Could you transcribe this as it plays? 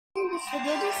this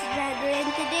video, this is Dragon,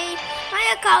 and today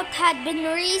my account had been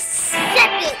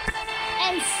reset,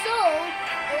 and so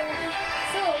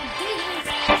David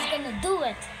is gonna do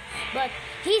it, but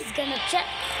he's gonna check.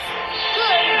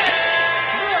 But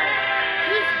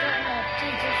he's gonna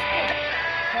change his skin,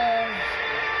 cause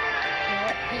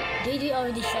David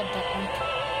already said that, right?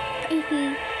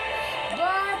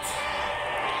 But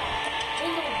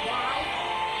you know why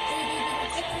David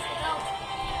didn't get his account?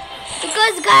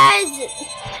 Because guys,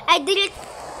 I didn't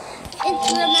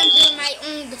remember my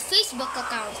the Facebook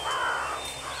account.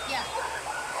 Yeah.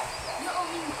 You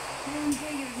only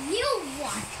remember your real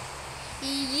one.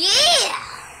 Yeah.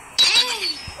 And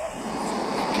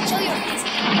show your face.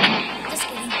 Just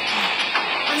kidding.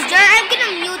 I'm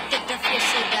gonna mute it if you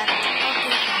say that.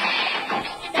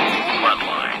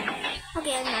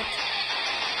 Okay, I'm not.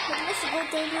 But let's go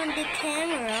turn on the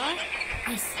camera.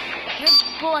 Yes. Let's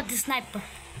go at the sniper.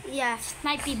 Yeah,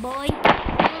 snipey boy.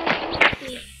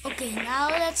 Okay, now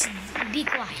let's be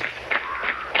quiet.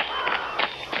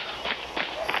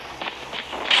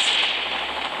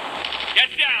 Get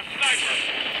down, sniper!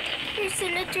 Here's a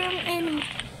literal enemy.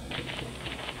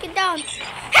 Get down.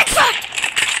 Headshot!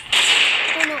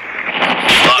 Oh no.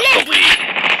 Leg!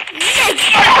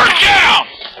 Sniper down!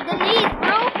 The lead,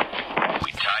 bro. We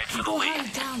tied for the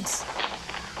lead. Downs.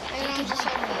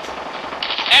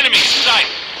 Enemy sight!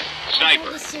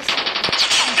 Sniper.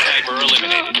 Sniper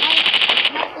eliminated.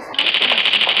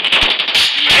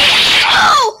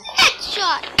 Oh!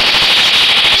 Headshot!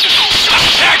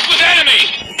 Contact with enemy!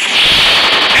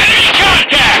 Enemy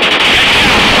contact! Get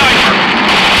down,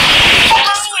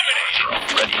 sniper!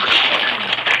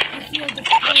 Eliminated.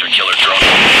 Hunter killer drone.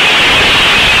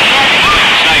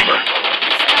 Sniper.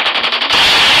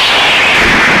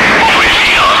 UAV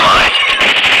online.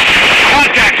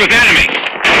 Contact with enemy.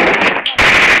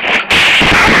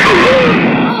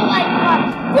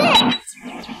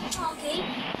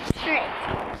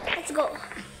 Let's go.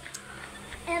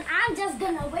 And I'm just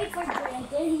gonna wait for Dre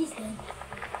until he's done.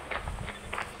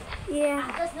 Yeah.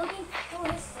 I'm just looking for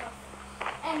his stuff.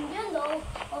 And you know,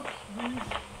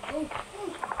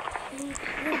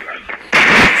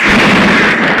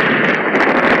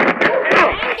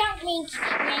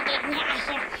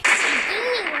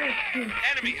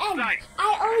 Enemy in sight. I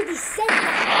already said that.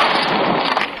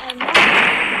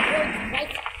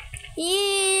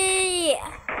 Yeah.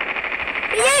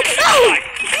 Yeah, no!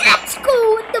 Let's go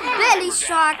with the belly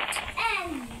shot.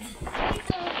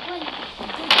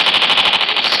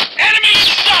 Enemy in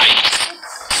sight!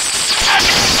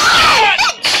 Headshot!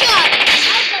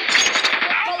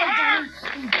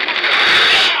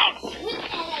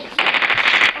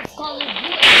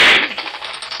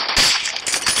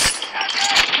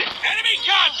 Enemy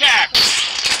contact!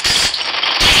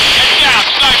 Get down,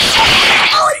 sniper!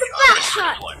 Oh, the back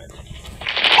shot!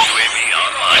 UAV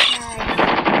online.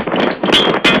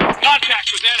 Contact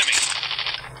with enemy.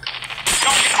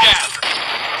 Target down.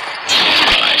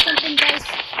 Something, guys.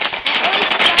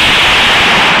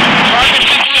 Target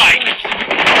in sight.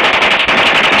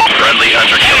 Friendly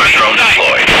hunter killer drone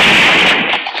deployed.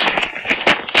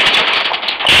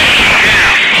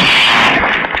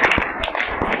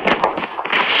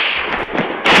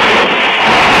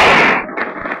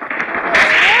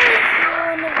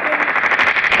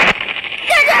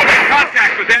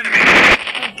 Contact with enemy.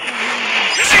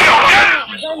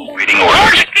 Reading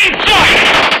target in sight.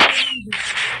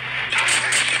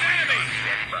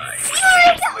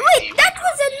 Wait, that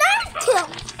was a knife kill!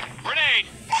 Grenade.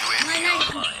 My knife.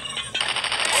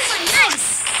 Oh, my knife!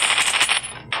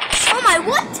 Oh, my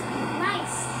what?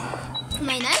 Nice.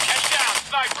 My knife? Head down,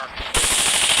 sniper.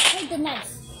 Take the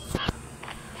knife.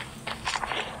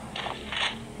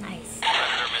 Nice.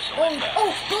 Oh,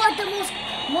 go at the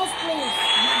most players.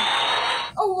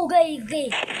 Oh, okay.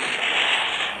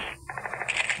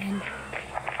 And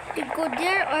you go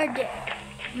there or there?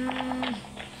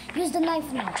 Use the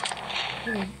knife now.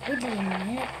 Wait a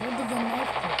minute. Where did the knife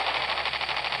go?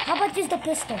 How about use the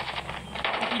pistol? Use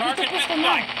the Target pistol in now.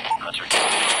 sight. Hunter killer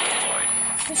deployed.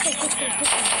 Pistol.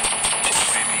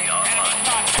 UAV online.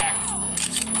 Contact.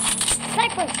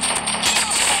 Sniper!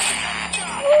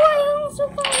 Oh, I also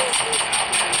found it.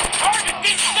 Target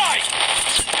in sight.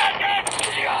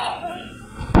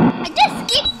 I just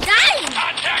keep dying!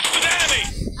 Contact with enemy.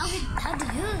 How do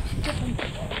you get them?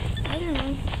 I don't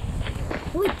know.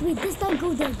 Wait, this time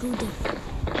go there.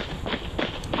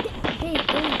 Hey,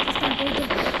 this time go there.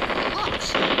 Oh,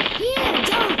 here,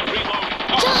 jump! Reload.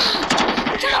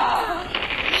 Jump!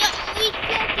 Yeah, we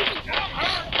can't even jump.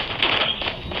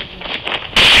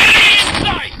 Enemy in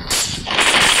sight.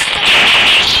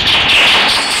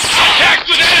 Contact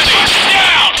with enemy.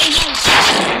 Down.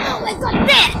 Oh, I got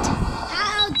bit!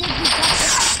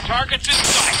 Targets in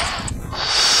sight.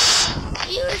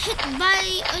 You were hit by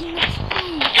a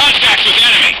screen. Contact with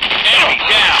enemy. Enemy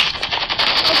down.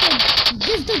 Okay,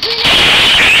 just the grenade.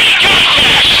 Enemy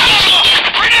contact!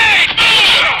 Grenade!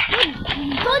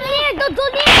 Don't near,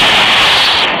 don't near.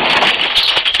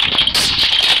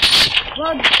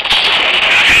 Well,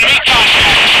 Enemy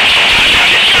contact!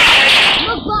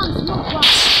 smoke bombs, smoke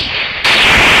bombs.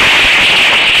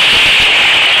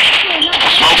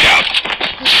 Smoke out.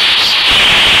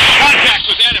 Contact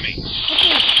with enemy.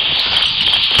 Okay.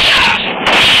 Nice.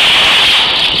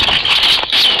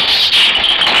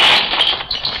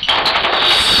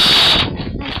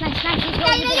 Let's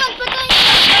go. Contact with enemy.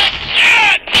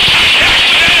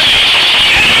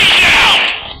 Enemy down.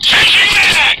 Changing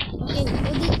mag. Okay,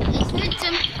 I heard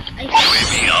some.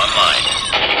 UAV online.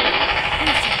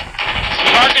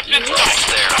 Targets in sight.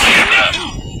 There.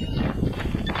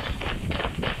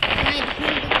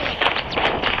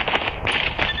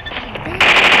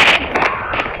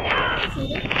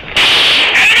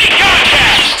 Enemy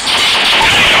contact.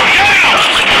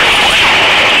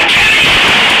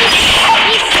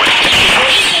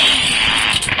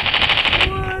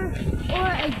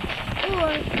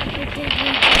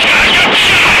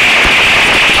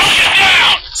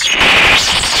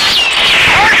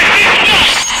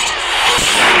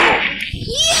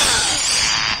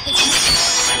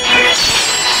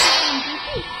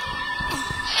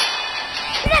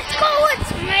 Let's go,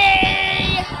 it's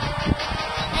me!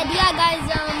 And yeah, guys,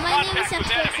 my name is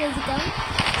Physical.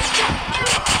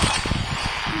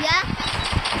 Yeah?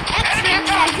 X-Men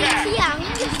as it's young.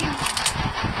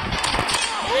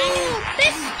 Ooh,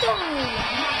 pistol!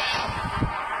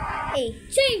 Hey,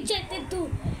 change it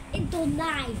into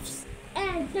knives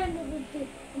and turn it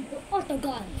into auto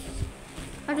guns.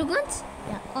 Auto guns?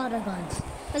 Yeah, auto guns.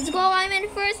 Let's go, I'm in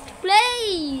first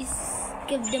place!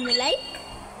 Give them a like.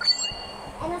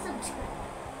 And a subscribe.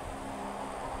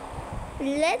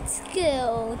 Let's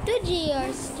go to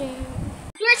JR's turn.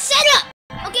 You're set up!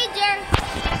 Okay, JR.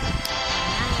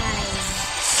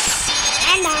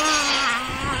 Nice.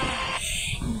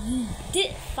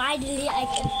 And finally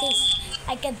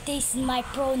I can taste my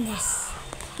proness.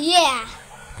 Yeah.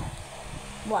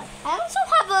 What? I also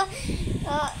have a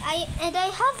I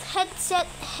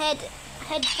have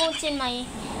headphones in my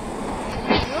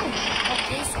room.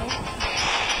 Okay, so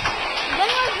when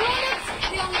you're grown up,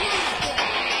 you're used to it.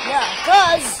 Yeah,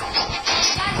 cause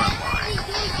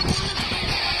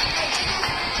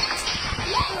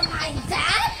never mind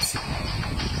that.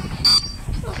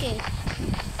 Okay.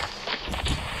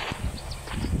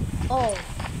 Oh,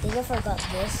 did I forgot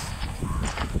this?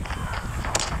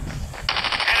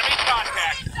 Enemy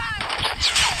contact.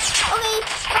 Okay,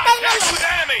 patay na Contact yun. with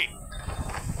enemy.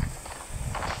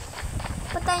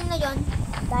 Patay na yun.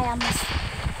 Daya mas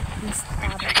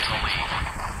Take the lead.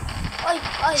 Oy,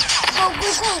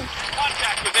 go.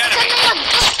 Contact with Saan enemy. na yun?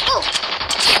 Go.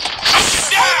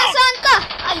 Down. Nasaan ka?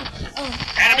 Ay, oh.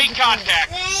 Enemy contact.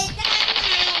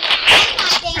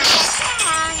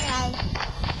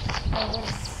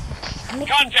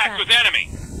 Contact with enemy.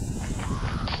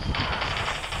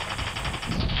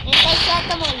 Hintay sa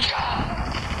ito mo.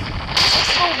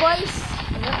 Let's go, boys.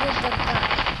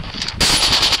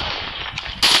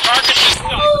 Target in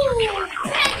sight. Ooh,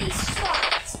 penny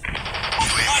shot.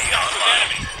 Contact with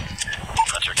enemy.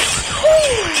 That's our killer drone. Oh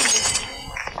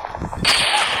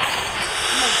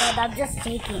my god, I'm just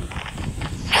taking.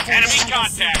 Enemy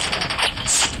contact.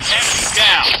 Enemy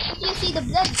down. You see the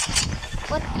blood.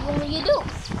 What will you do?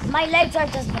 My legs are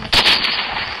just gonna see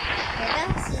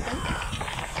them.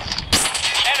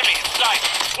 Enemy in sight.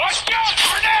 Watch out!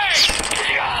 Grenade!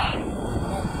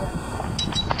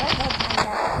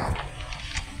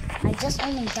 I just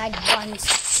only died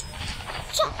once.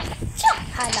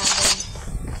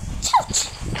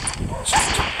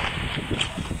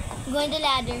 Going the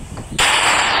ladder.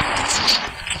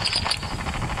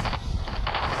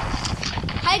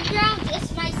 High ground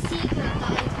is my secret,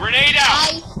 guys. Grenade out.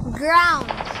 High ground.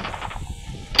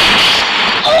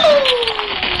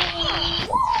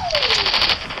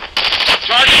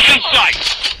 Target in sight.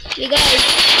 You guys.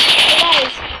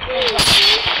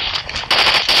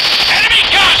 Enemy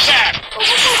contact.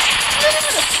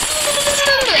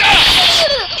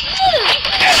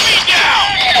 Enemy down.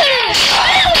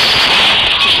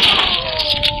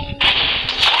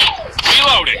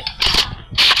 Reloading.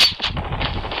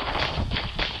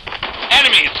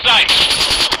 Enemy in sight.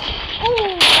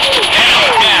 Enemy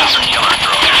down.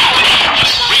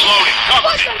 Reloading.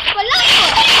 Cover me.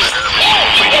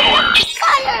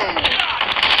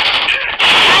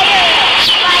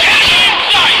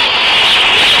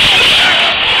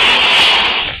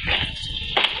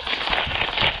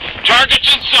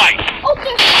 Target's in sight!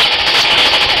 Okay.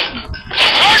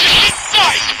 Target's in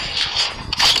sight!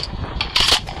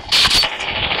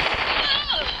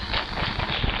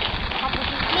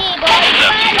 Me, boy.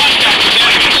 Contact with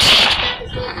enemy!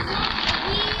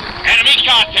 Enemy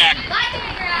contact!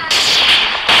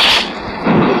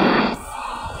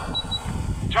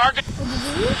 Target!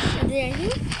 There he.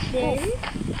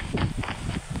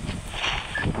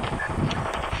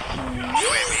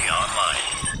 UAV online.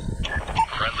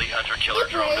 Friendly hunter-killer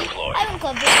drone deployed. I don't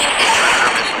cover it.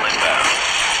 Missile inbound.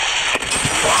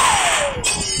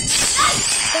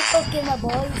 That's okay, my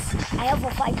boys. I have a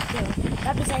 5 kill.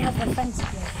 That means I have a friend skill.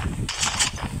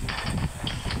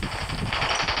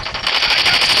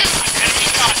 Enemy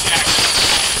contact!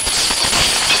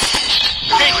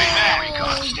 Gateway back!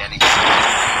 Recon standing by.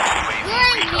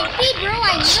 You're MVP, bro.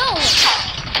 I know.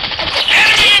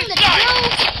 Enemy in sight!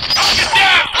 Target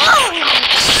down!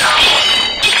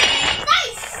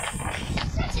 Nice.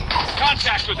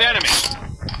 Contact with enemy.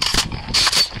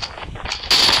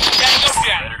 Tango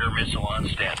down. Predator missile on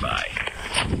standby.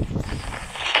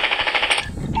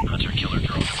 Hunter-killer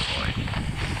drone deployed.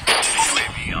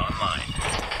 UAV online.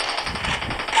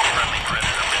 Friendly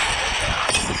predator missile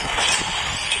inbound.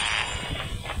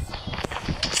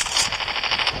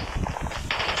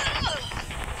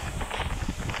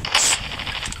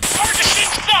 Target's in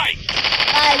sight!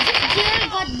 Guys, Jar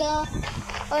got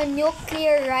the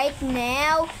nuclear right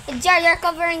now. Jar, you're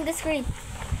covering the screen.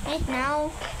 Right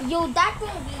now. Yo, that will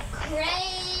be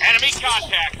crazy. Enemy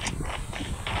contact!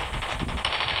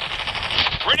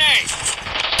 Grenade!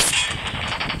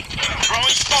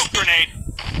 Throwing smoke grenade!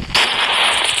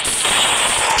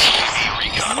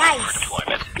 Recon Nice.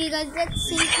 deployment. Okay, guys, let's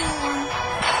see who.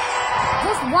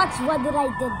 Just watch what did I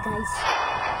did, guys.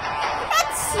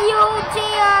 That's you,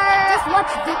 JR. Just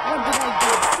watch what did I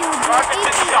do. Target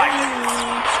in sight.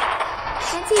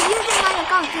 Since he's using my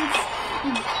account, since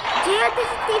JR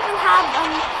doesn't even have a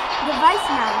device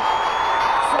now.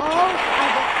 So I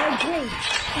got her grade.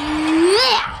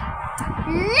 Yeah!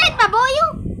 Right, my boy!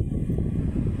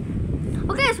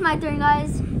 Okay, it's my turn,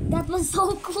 guys. That was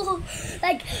so cool.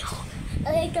 Like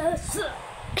We're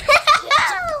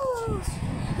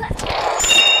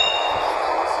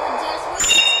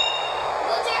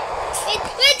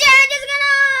just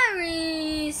gonna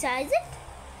resize it.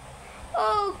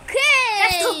 Okay.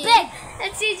 That's too big.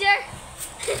 Let's see, Jar.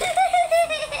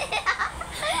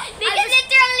 They can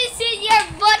literally see your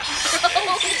butt.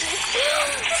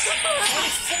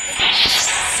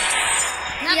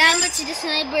 Yeah, I'm to the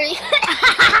sniper.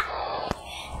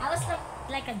 I was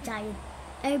like a giant.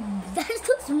 That's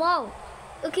too small.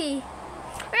 Okay.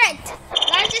 Right.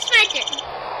 Guys, it's my turn.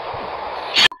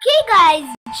 Okay, guys.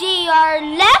 JR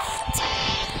left.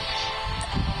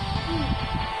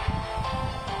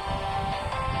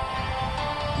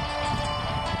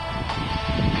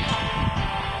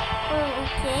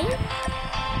 Okay.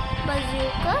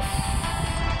 Bazookas.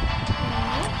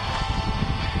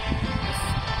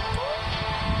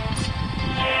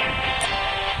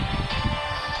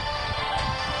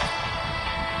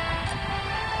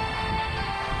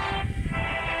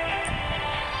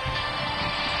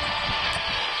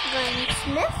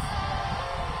 Sniff.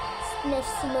 Sniff,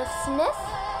 sniff, sniff.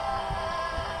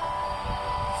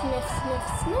 Sniff, sniff,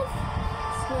 sniff.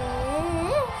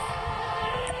 Sniff.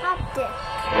 Optic.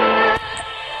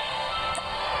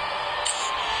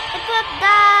 Equip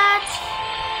that.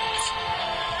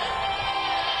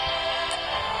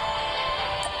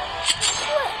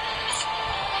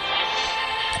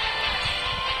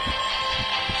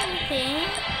 Okay.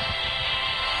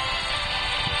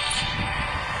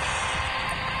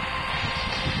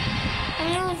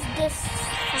 Use this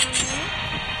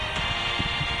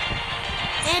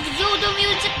and yo, the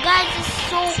music, guys, is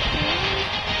so cool.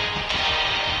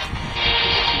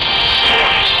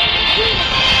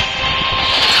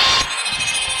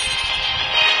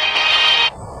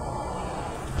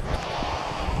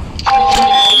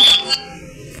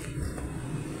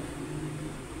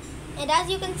 And as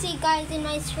you can see, guys, in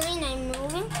my screen, I'm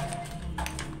moving.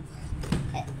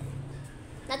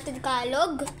 Not the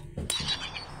Tagalog.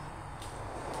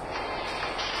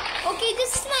 Okay,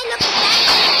 this is my lucky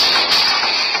time.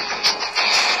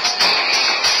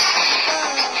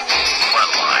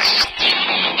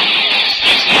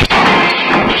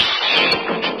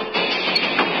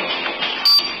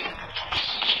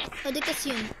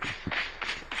 Education.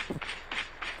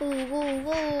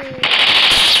 Whoa.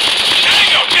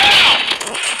 Tango down!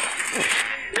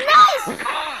 Nice!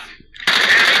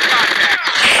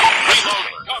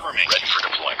 Reloading. Cover me. Ready for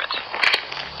deployment.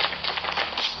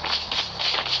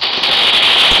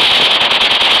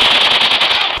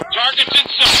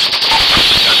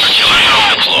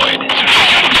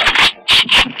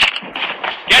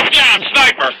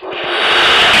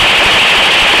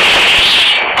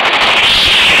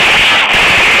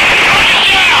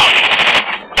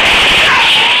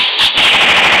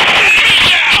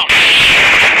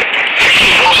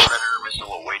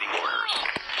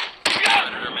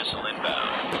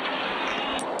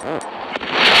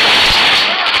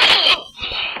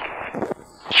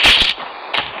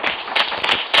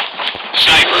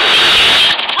 Sniper.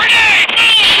 Grenade!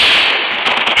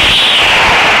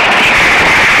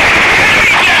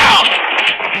 Enemy down!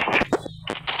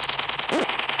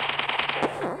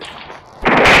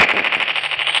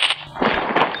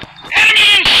 Enemy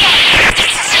in sight!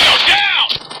 Go down!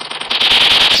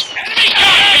 Enemy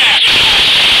contact!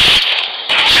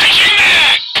 Changing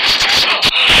mag!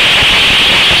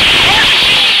 Target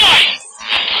in sight!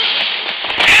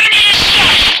 Enemy in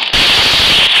sight!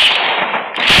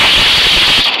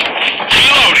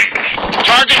 Reloading!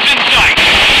 Target's in sight!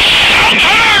 I'm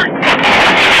hurt!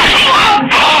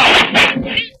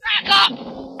 He's back up!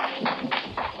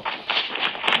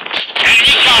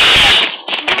 Enemy contact!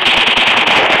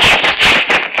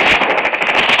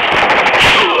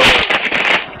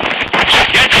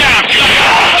 Get down,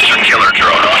 killer! Killer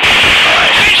drone on.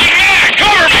 Changing mag!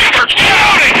 Cover me! Get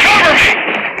out and cover me!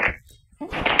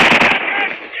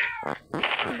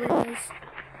 Goodness.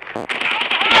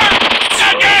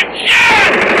 Second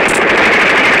shot!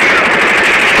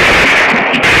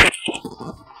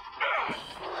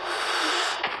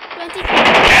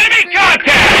 Enemy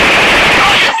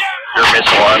contact! Your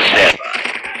missile on standby.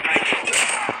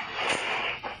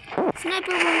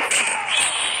 Sniper wolf.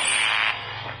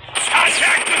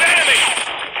 Contact with enemy!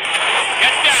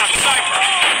 Get down, sniper!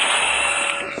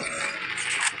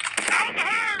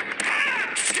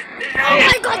 Oh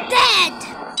my god, dead!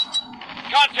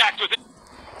 Contact with it.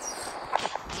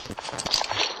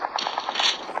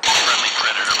 Friendly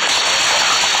predator missile.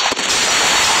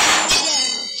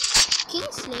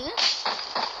 Kingslayer?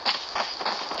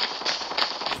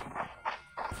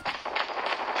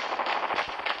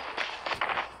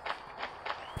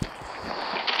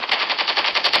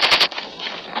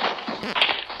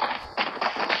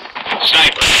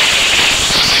 Sniper.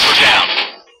 Sniper down.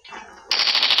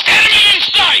 Enemy in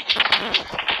sight!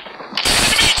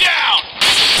 Enemy down!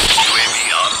 UAV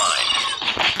online.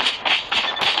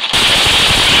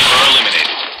 Sniper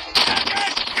eliminated.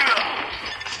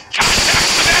 Contact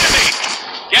with enemy!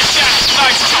 Get down,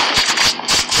 sniper!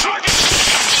 Target!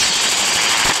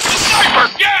 Sniper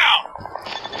down!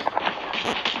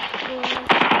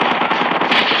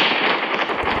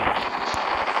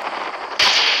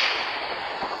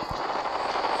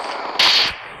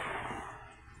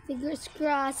 Fingers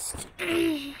crossed.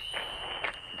 Enemy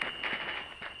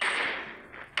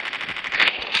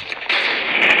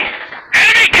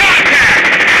contact!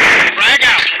 Frag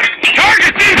out!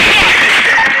 Target's in sight!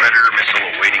 Predator missile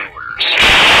awaiting orders.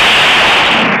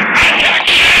 Attack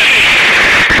the enemy!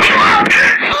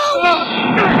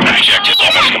 Objective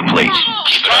almost complete.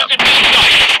 Keep it up. Target's in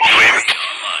sight! UAV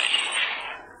online.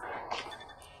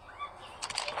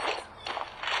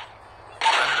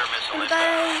 Predator missile in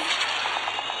sight.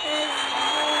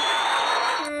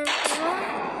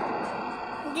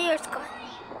 Dear's gone.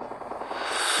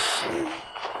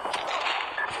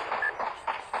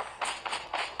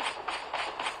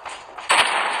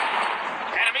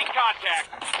 Enemy contact!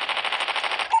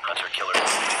 Hunter killer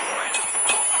deployed.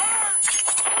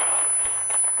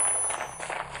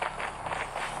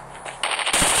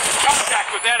 Contact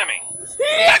with enemy!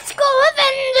 Let's go,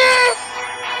 Avenger!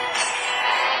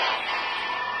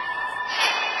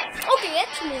 Okay,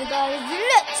 actually, guys,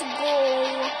 let's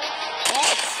go.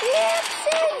 Let's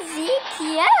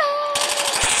Ezekiel.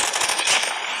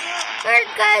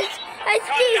 Alright, guys,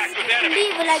 please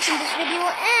leave a like in this video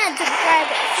and subscribe.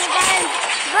 So, guys,